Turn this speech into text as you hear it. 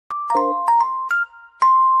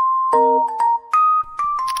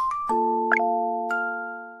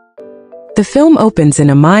The film opens in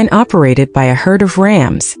a mine operated by a herd of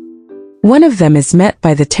rams. One of them is met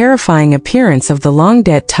by the terrifying appearance of the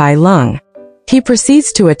long-dead Tai Lung. He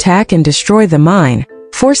proceeds to attack and destroy the mine,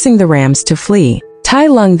 forcing the rams to flee. Tai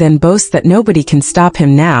Lung then boasts that nobody can stop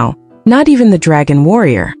him now, not even the Dragon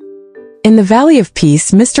Warrior. In the Valley of Peace,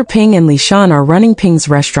 Mr. Ping and Li Shan are running Ping's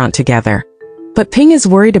restaurant together. But Ping is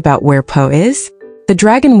worried about where Po is. The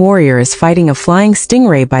Dragon Warrior is fighting a flying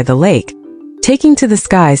stingray by the lake, taking to the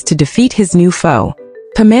skies to defeat his new foe.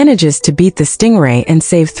 Po manages to beat the stingray and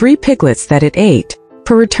save 3 piglets that it ate.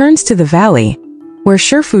 Po returns to the valley, where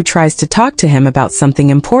Shifu tries to talk to him about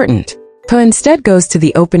something important. Po instead goes to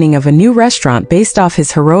the opening of a new restaurant based off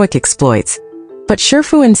his heroic exploits, but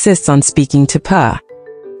Shifu insists on speaking to Po.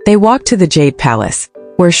 They walk to the Jade Palace,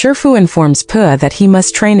 where Shifu informs Po that he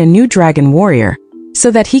must train a new Dragon Warrior,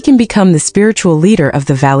 so that he can become the spiritual leader of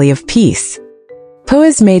the Valley of Peace. Po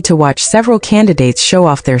is made to watch several candidates show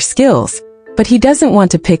off their skills, but he doesn't want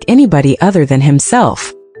to pick anybody other than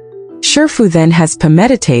himself. Shifu then has Po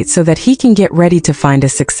meditate so that he can get ready to find a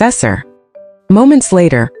successor. Moments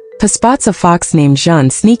later, Po spots a fox named Zhen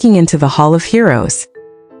sneaking into the Hall of Heroes.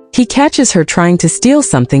 He catches her trying to steal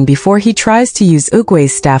something before he tries to use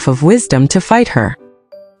Uguay's Staff of Wisdom to fight her.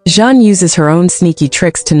 Zhen uses her own sneaky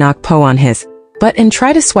tricks to knock Po on his butt and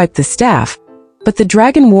try to swipe the staff, but the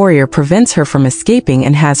Dragon Warrior prevents her from escaping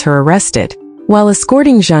and has her arrested. While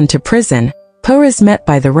escorting Zhen to prison, Po is met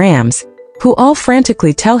by the rams, who all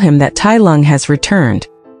frantically tell him that Tai Lung has returned.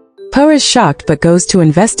 Po is shocked but goes to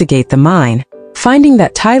investigate the mine, finding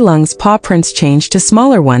that Tai Lung's paw prints changed to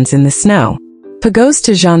smaller ones in the snow. Po goes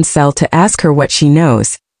to Zhen's cell to ask her what she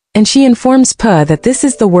knows, and she informs Po that this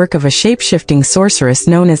is the work of a shape-shifting sorceress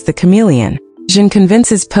known as the Chameleon. Zhen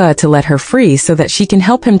convinces Po to let her free so that she can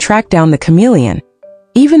help him track down the Chameleon,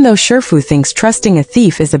 even though Shifu thinks trusting a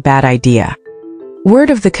thief is a bad idea.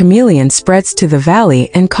 Word of the Chameleon spreads to the valley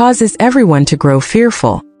and causes everyone to grow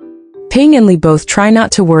fearful. Ping and Li both try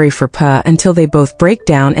not to worry for Po until they both break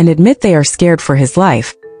down and admit they are scared for his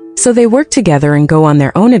life, so they work together and go on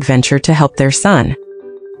their own adventure to help their son.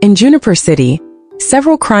 In Juniper City,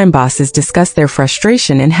 several crime bosses discuss their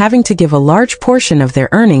frustration in having to give a large portion of their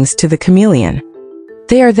earnings to the Chameleon.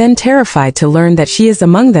 They are then terrified to learn that she is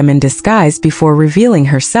among them in disguise before revealing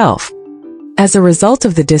herself. As a result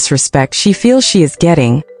of the disrespect she feels she is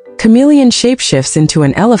getting, Chameleon shapeshifts into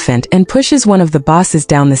an elephant and pushes one of the bosses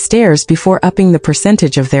down the stairs before upping the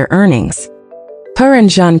percentage of their earnings. Po and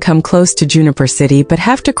Zhen come close to Juniper City but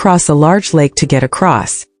have to cross a large lake to get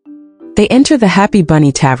across. They enter the Happy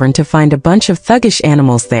Bunny Tavern to find a bunch of thuggish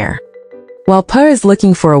animals there. While Po is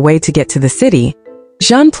looking for a way to get to the city,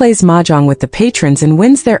 Zhen plays mahjong with the patrons and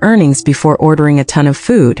wins their earnings before ordering a ton of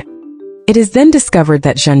food. It is then discovered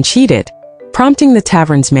that Zhen cheated, prompting the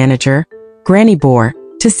tavern's manager, Granny Boar,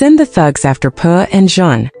 to send the thugs after Po and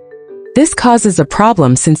Zhen. This causes a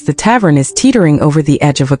problem since the tavern is teetering over the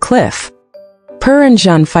edge of a cliff. Po and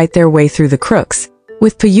Zhen fight their way through the crooks,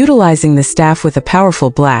 with Po utilizing the staff with a powerful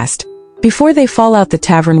blast, before they fall out the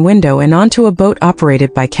tavern window and onto a boat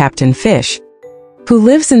operated by Captain Fish, who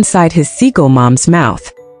lives inside his seagull mom's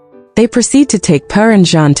mouth. They proceed to take Po and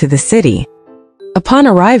Zhen to the city. Upon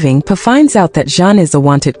arriving, Po finds out that Zhen is a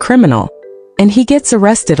wanted criminal, and he gets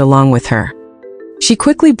arrested along with her. She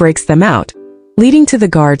quickly breaks them out, leading to the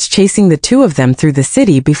guards chasing the two of them through the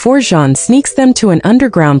city before Zhen sneaks them to an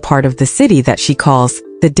underground part of the city that she calls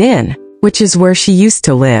the Den, which is where she used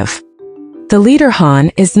to live. The leader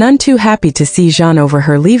Han is none too happy to see Zhen over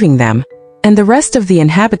her leaving them, and the rest of the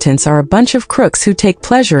inhabitants are a bunch of crooks who take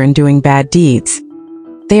pleasure in doing bad deeds.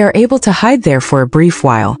 They are able to hide there for a brief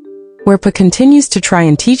while, where Po continues to try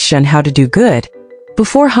and teach Zhen how to do good,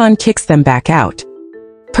 before Han kicks them back out.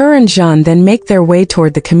 Po and Zhen then make their way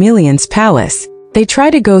toward the Chameleon's palace. They try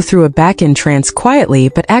to go through a back entrance quietly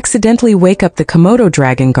but accidentally wake up the Komodo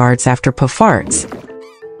dragon guards after Po farts.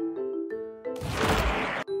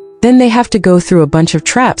 Then they have to go through a bunch of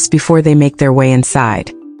traps before they make their way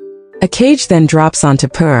inside. A cage then drops onto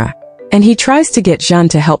Po, and he tries to get Zhen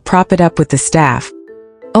to help prop it up with the staff,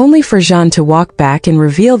 only for Zhen to walk back and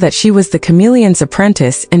reveal that she was the Chameleon's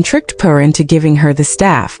apprentice and tricked Po into giving her the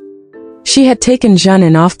staff. She had taken Zhen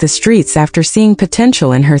in off the streets after seeing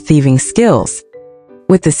potential in her thieving skills.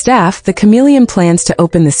 With the staff, the Chameleon plans to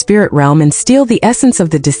open the spirit realm and steal the essence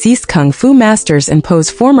of the deceased Kung Fu masters and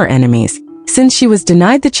Po's former enemies, since she was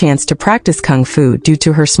denied the chance to practice Kung Fu due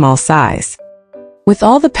to her small size. With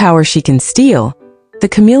all the power she can steal, the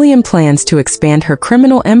Chameleon plans to expand her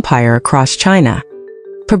criminal empire across China.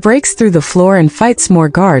 Po breaks through the floor and fights more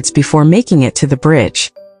guards before making it to the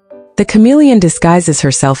bridge. The Chameleon disguises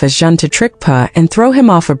herself as Zhen to trick Po and throw him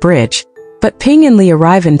off a bridge, But Ping and Li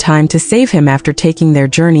arrive in time to save him after taking their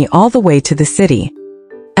journey all the way to the city.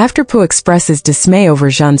 After Po expresses dismay over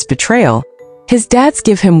Zhen's betrayal, his dads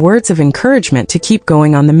give him words of encouragement to keep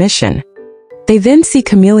going on the mission. They then see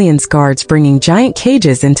Chameleon's guards bringing giant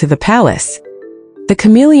cages into the palace. The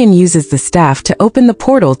Chameleon uses the staff to open the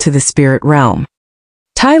portal to the spirit realm.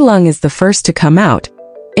 Tai Lung is the first to come out,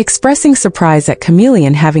 expressing surprise at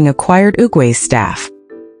Chameleon having acquired Oogway's staff.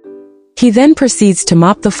 He then proceeds to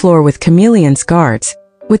mop the floor with Chameleon's guards,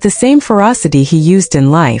 with the same ferocity he used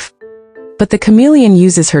in life. But the Chameleon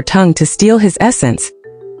uses her tongue to steal his essence,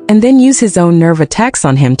 and then use his own nerve attacks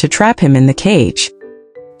on him to trap him in the cage.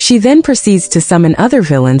 She then proceeds to summon other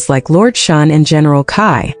villains like Lord Shan and General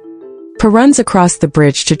Kai. Po runs across the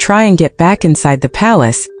bridge to try and get back inside the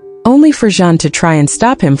palace, only for Zhen to try and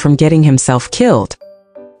stop him from getting himself killed.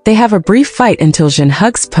 They have a brief fight until Zhen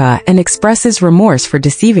hugs Po and expresses remorse for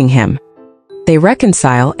deceiving him. They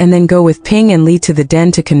reconcile and then go with Ping and Li to the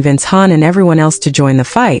den to convince Han and everyone else to join the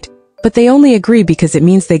fight, but they only agree because it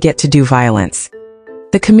means they get to do violence.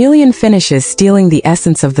 The Chameleon finishes stealing the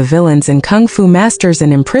essence of the villains and Kung Fu masters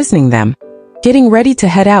and imprisoning them, getting ready to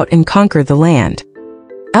head out and conquer the land.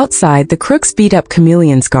 Outside, the crooks beat up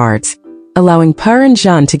Chameleon's guards, allowing Po and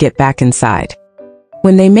Zhen to get back inside.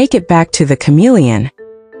 When they make it back to the Chameleon,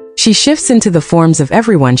 she shifts into the forms of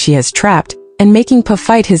everyone she has trapped, and making Po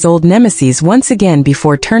fight his old nemesis once again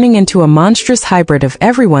before turning into a monstrous hybrid of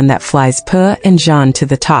everyone that flies Po and Zhen to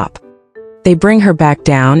the top. They bring her back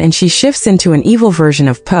down and she shifts into an evil version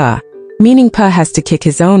of Po, meaning Po has to kick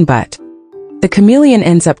his own butt. The Chameleon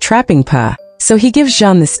ends up trapping Po, so he gives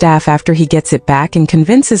Zhen the staff after he gets it back and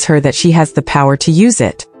convinces her that she has the power to use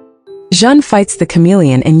it. Zhen fights the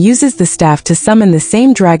Chameleon and uses the staff to summon the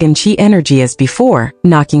same dragon chi energy as before,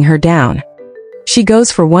 knocking her down. She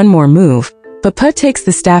goes for one more move, but Po takes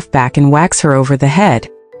the staff back and whacks her over the head.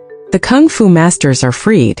 The Kung Fu masters are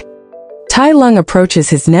freed. Tai Lung approaches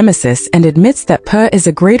his nemesis and admits that Po is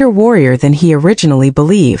a greater warrior than he originally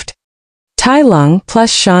believed. Tai Lung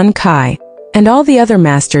plus Shan Kai and all the other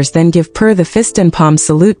masters then give Po the fist and palm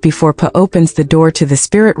salute before Po opens the door to the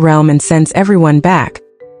spirit realm and sends everyone back,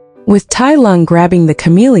 with Tai Lung grabbing the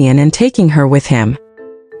Chameleon and taking her with him.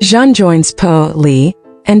 Zhen joins Po, Li,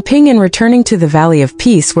 and Ping in returning to the Valley of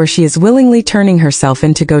Peace where she is willingly turning herself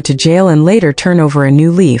in to go to jail and later turn over a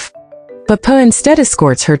new leaf. But Po instead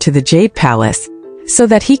escorts her to the Jade Palace, so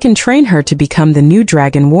that he can train her to become the new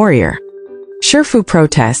dragon warrior. Shifu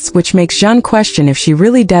protests, which makes Zhen question if she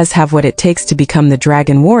really does have what it takes to become the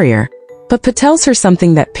dragon warrior, but Po tells her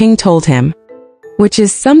something that Ping told him, which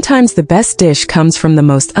is sometimes the best dish comes from the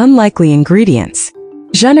most unlikely ingredients.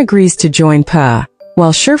 Zhen agrees to join Po,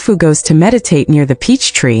 while Shifu goes to meditate near the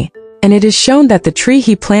peach tree, and it is shown that the tree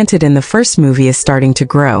he planted in the first movie is starting to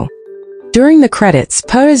grow. During the credits,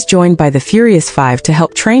 Po is joined by the Furious Five to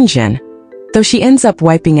help train Zhen, though she ends up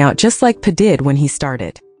wiping out just like Po did when he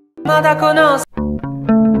started.